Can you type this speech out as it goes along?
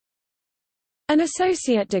An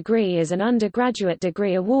associate degree is an undergraduate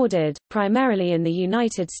degree awarded, primarily in the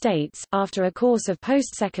United States, after a course of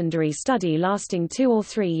post-secondary study lasting 2 or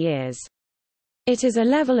 3 years. It is a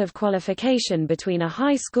level of qualification between a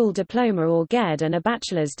high school diploma or GED and a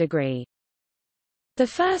bachelor's degree. The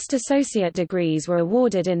first associate degrees were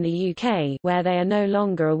awarded in the UK, where they are no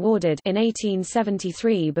longer awarded, in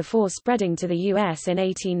 1873 before spreading to the US in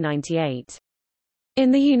 1898. In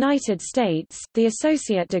the United States, the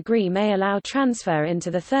associate degree may allow transfer into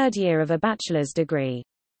the third year of a bachelor's degree.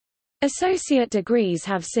 Associate degrees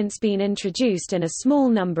have since been introduced in a small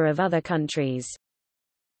number of other countries.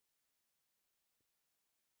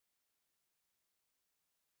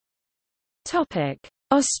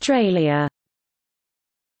 Australia.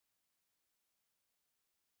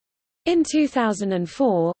 In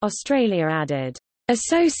 2004, Australia added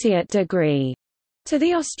associate degree to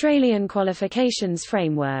the Australian qualifications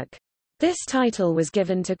framework. This title was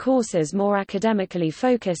given to courses more academically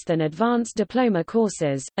focused than advanced diploma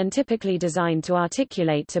courses, and typically designed to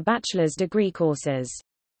articulate to bachelor's degree courses.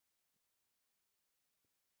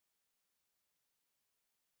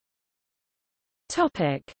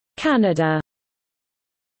 Canada.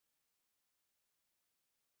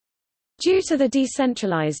 Due to the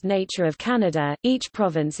decentralized nature of Canada, each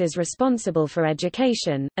province is responsible for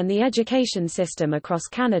education, and the education system across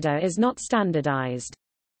Canada is not standardized.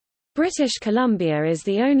 British Columbia is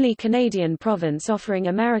the only Canadian province offering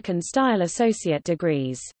American-style associate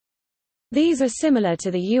degrees. These are similar to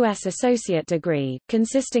the U.S. associate degree,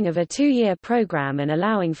 consisting of a 2-year program and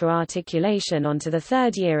allowing for articulation onto the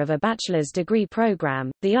third year of a bachelor's degree program.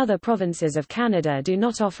 The other provinces of Canada do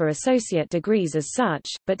not offer associate degrees as such,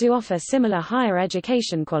 but do offer similar higher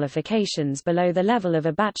education qualifications below the level of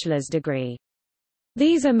a bachelor's degree.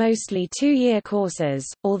 These are mostly 2-year courses,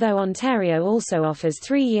 although Ontario also offers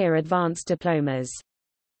 3-year advanced diplomas.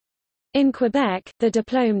 In Quebec, the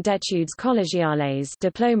Diplôme d'études collégiales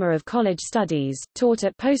Diploma of College Studies, taught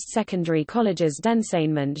at post-secondary colleges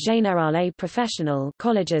d'enseignement général et professionnel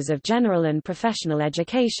colleges of general and professional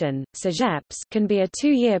education, CEGEPs, can be a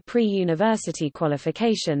 2-year pre-university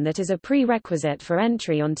qualification that is a prerequisite for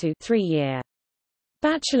entry onto 3-year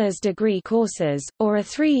bachelor's degree courses, or a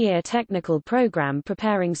 3-year technical program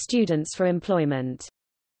preparing students for employment.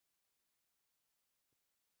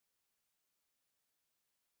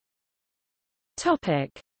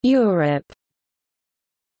 Europe.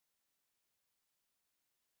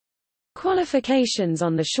 Qualifications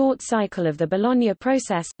on the short cycle of the Bologna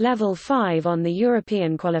process, Level 5 on the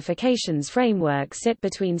European qualifications framework sit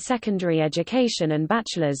between secondary education and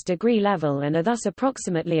bachelor's degree level and are thus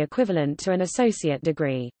approximately equivalent to an associate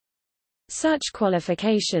degree. Such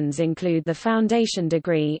qualifications include the Foundation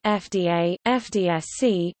Degree (FDA,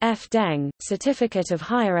 FDSC, FDeng), Certificate of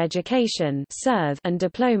Higher Education (CERT), and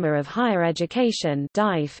Diploma of Higher Education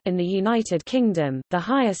 (DIF) in the United Kingdom, the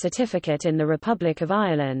Higher Certificate in the Republic of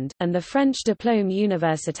Ireland, and the French Diplôme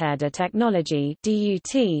Universitaire de Technologie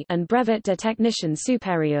 (DUT) and Brevet de Technicien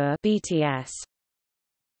Supérieur (BTS).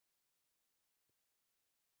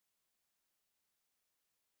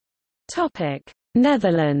 Topic: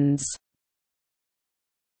 Netherlands.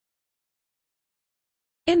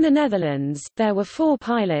 In the Netherlands, there were 4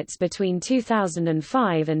 pilots between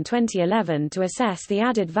 2005 and 2011 to assess the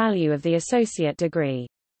added value of the associate degree.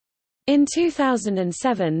 In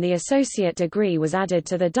 2007 the associate degree was added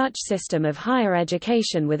to the Dutch system of higher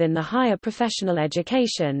education within the Higher Professional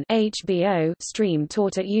Education (HBO) stream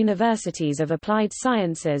taught at universities of applied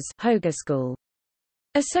sciences Hogeschool.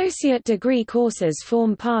 Associate degree courses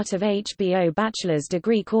form part of HBO bachelor's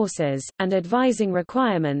degree courses, and advising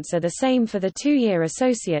requirements are the same for the 2-year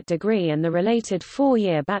associate degree and the related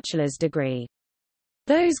 4-year bachelor's degree.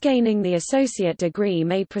 Those gaining the associate degree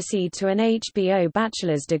may proceed to an HBO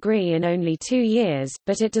bachelor's degree in only 2 years,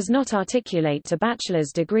 but it does not articulate to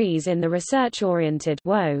bachelor's degrees in the research-oriented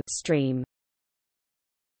stream.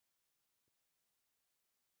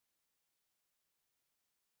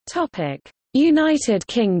 United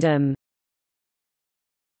Kingdom.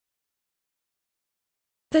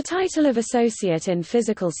 The title of Associate in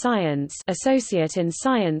Physical Science, Associate in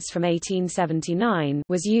Science from 1879,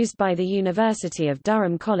 was used by the University of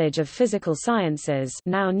Durham College of Physical Sciences,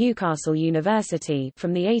 now Newcastle University,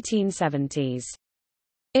 from the 1870s.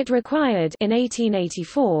 It required in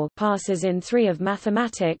 1884 passes in 3 of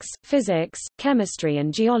mathematics, physics, chemistry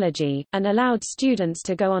and geology, and allowed students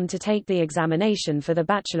to go on to take the examination for the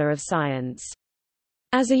Bachelor of Science.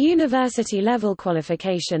 As a university-level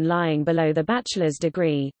qualification lying below the bachelor's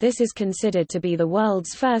degree, this is considered to be the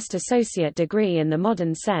world's first associate degree in the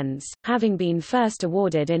modern sense, having been first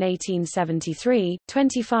awarded in 1873,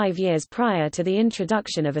 25 years prior to the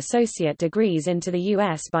introduction of associate degrees into the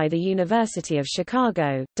U.S. by the University of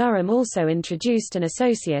Chicago. Durham also introduced an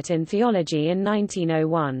associate in theology in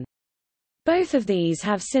 1901. Both of these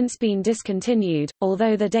have since been discontinued,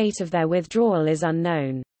 although the date of their withdrawal is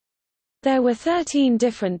unknown. There were 13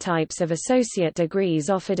 different types of associate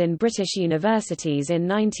degrees offered in British universities in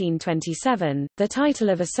 1927. The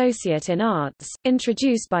title of Associate in Arts,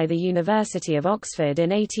 introduced by the University of Oxford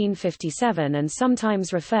in 1857 and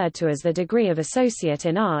sometimes referred to as the degree of Associate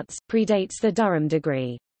in Arts, predates the Durham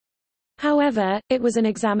degree. However, it was an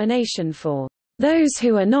examination for those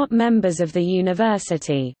who are not members of the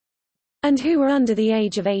university and who were under the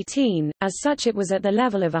age of 18, as such it was at the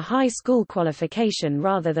level of a high school qualification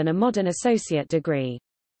rather than a modern associate degree.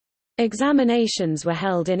 Examinations were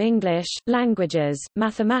held in English, languages,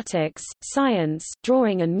 mathematics, science,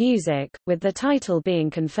 drawing and music, with the title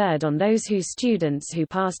being conferred on those students who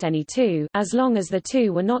passed any two, as long as the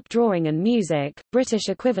two were not drawing and music. British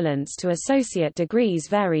equivalents to associate degrees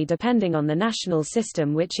vary depending on the national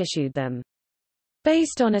system which issued them.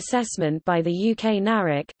 Based on assessment by the UK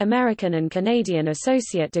NARIC, American and Canadian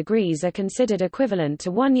associate degrees are considered equivalent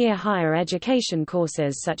to one-year higher education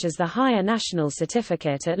courses such as the Higher National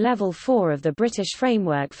Certificate at Level 4 of the British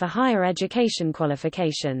Framework for Higher Education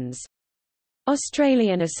Qualifications.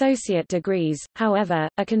 Australian associate degrees, however,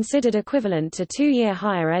 are considered equivalent to two-year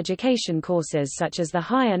higher education courses such as the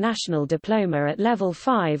Higher National Diploma at Level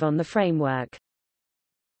 5 on the framework.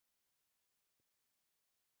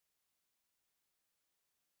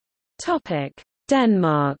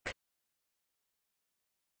 Denmark.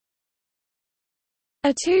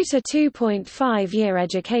 A 2 to 2.5 year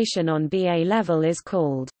education on BA level is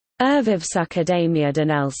called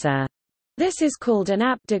Erhvervsakademiuddannelse. This is called an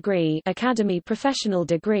AP degree, Academy Professional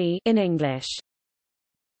Degree in English.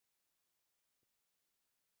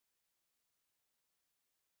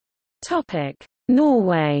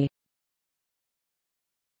 Norway.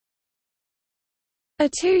 A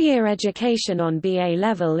two-year education on BA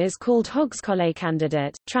level is called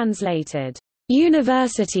Høgskolekandidat, translated,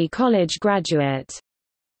 University College Graduate.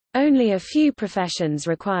 Only a few professions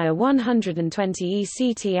require 120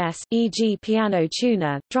 ECTS, e.g. piano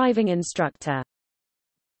tuner, driving instructor.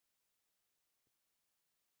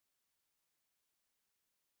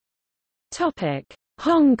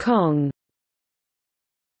 Hong Kong.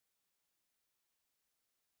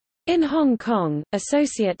 In Hong Kong,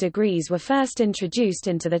 associate degrees were first introduced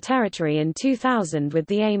into the territory in 2000 with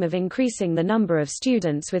the aim of increasing the number of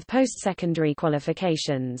students with post-secondary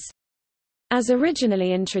qualifications. As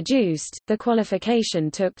originally introduced, the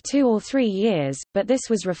qualification took 2 or 3 years, but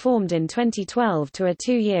this was reformed in 2012 to a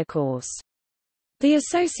 2-year course. The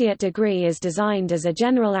associate degree is designed as a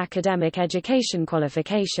general academic education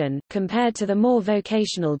qualification, compared to the more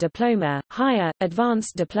vocational diploma, higher,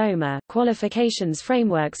 advanced diploma qualifications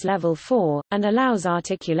frameworks Level 4, and allows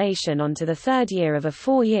articulation onto the third year of a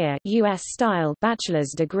 4-year US-style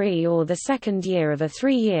bachelor's degree or the second year of a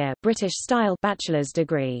 3-year British-style bachelor's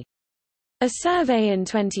degree. A survey in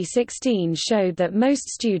 2016 showed that most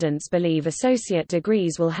students believe associate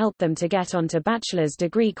degrees will help them to get onto bachelor's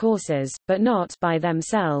degree courses, but not by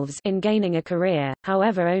themselves in gaining a career.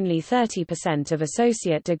 However, only 30% of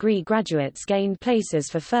associate degree graduates gained places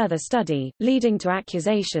for further study, leading to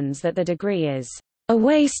accusations that the degree is a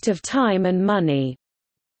waste of time and money,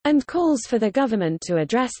 and calls for the government to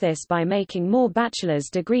address this by making more bachelor's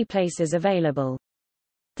degree places available.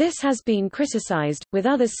 This has been criticized, with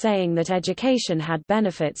others saying that education had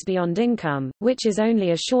benefits beyond income, which is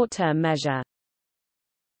only a short-term measure.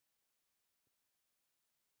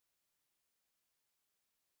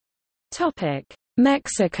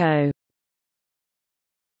 Mexico.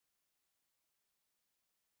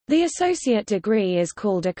 The associate degree is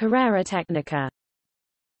called a carrera técnica.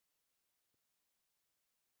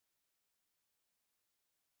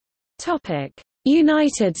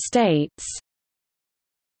 United States.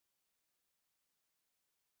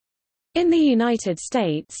 In the United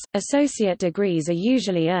States, associate degrees are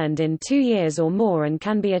usually earned in 2 years or more and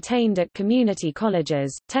can be attained at community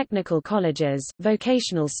colleges, technical colleges,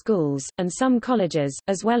 vocational schools, and some colleges,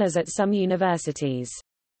 as well as at some universities.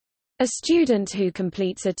 A student who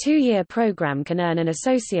completes a 2-year program can earn an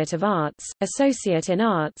Associate of Arts, Associate in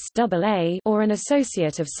Arts (AA), or an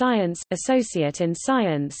Associate of Science, Associate in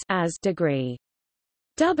Science as degree.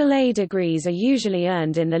 AA degrees are usually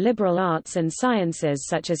earned in the liberal arts and sciences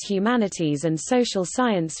such as humanities and social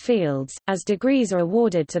science fields, as degrees are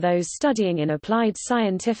awarded to those studying in applied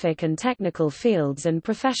scientific and technical fields and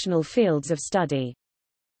professional fields of study.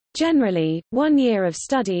 Generally, 1 year of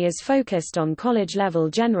study is focused on college-level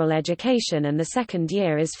general education and the second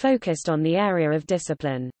year is focused on the area of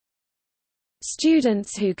discipline.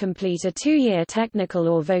 Students who complete a 2-year technical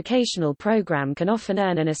or vocational program can often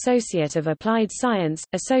earn an Associate of Applied Science,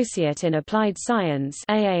 Associate in Applied Science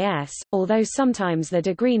 (AAS), although sometimes the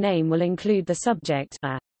degree name will include the subject,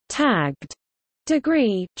 a tagged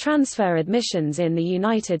degree. Transfer admissions in the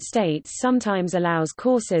United States sometimes allows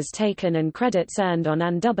courses taken and credits earned on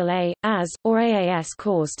an AA, AS, or AAS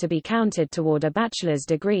course to be counted toward a bachelor's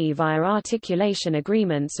degree via articulation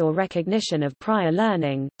agreements or recognition of prior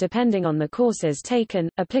learning, depending on the courses taken,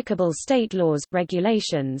 applicable state laws,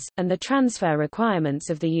 regulations, and the transfer requirements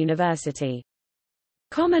of the university.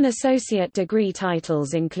 Common associate degree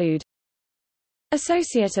titles include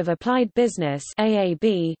Associate of Applied Business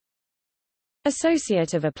 (AAB),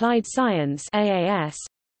 Associate of Applied Science (AAS),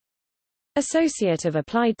 Associate of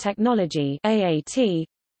Applied Technology (AAT),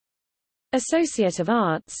 Associate of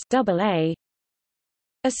Arts (AA),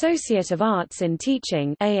 Associate of Arts in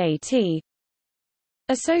Teaching (AAT),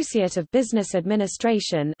 Associate of Business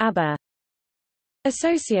Administration (ABA),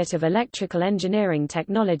 Associate of Electrical Engineering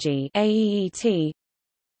Technology (AEET),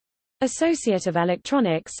 Associate of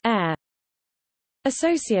Electronics (AIR),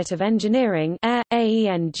 Associate of Engineering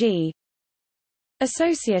 (AENG),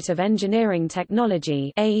 Associate of Engineering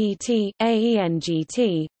Technology (AET,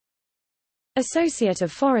 AENGT), Associate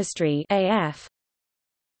of Forestry (AF),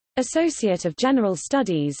 Associate of General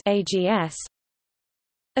Studies (AGS),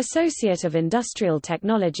 Associate of Industrial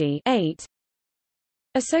Technology (8),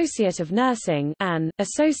 Associate of Nursing (AN),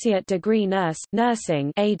 Associate Degree Nurse,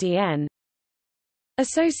 Nursing (ADN),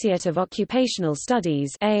 Associate of Occupational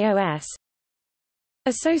Studies (AOS),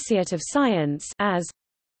 Associate of Science (AS),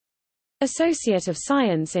 Associate of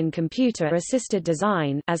Science in Computer-Assisted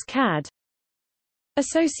Design as CAD,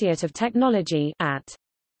 Associate of Technology AT.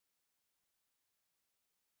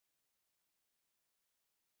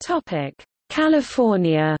 Topic: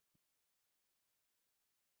 California.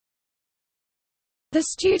 The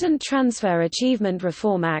Student Transfer Achievement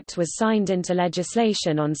Reform Act was signed into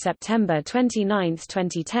legislation on September 29,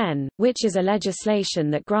 2010, which is a legislation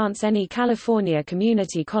that grants any California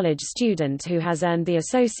community college student who has earned the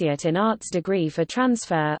Associate in Arts degree for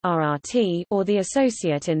transfer (RRT) or the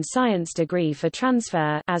Associate in Science degree for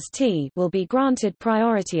transfer (AST) will be granted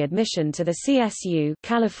priority admission to the CSU,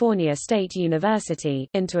 California State University,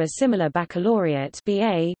 into a similar baccalaureate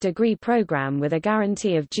 (BA) degree program with a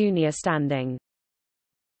guarantee of junior standing.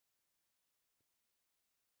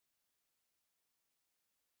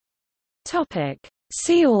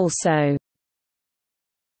 See also: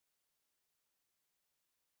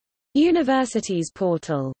 Universities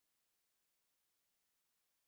portal.